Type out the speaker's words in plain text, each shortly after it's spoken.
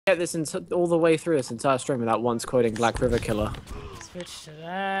get this all the way through this entire stream without once quoting Black River Killer. Switch to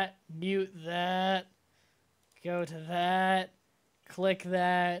that, mute that, go to that, click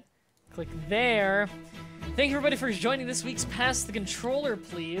there. Thank you everybody for joining this week's Pass the Controller,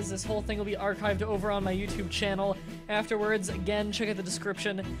 please. This whole thing will be archived over on my YouTube channel afterwards. Again, check out the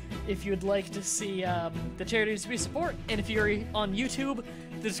description if you'd like to see the charities we support. And if you're on YouTube,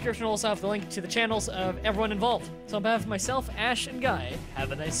 the description will also have the link to the channels of everyone involved. So on behalf of myself, Ash, and Guy,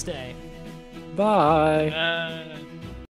 have a nice day. Bye.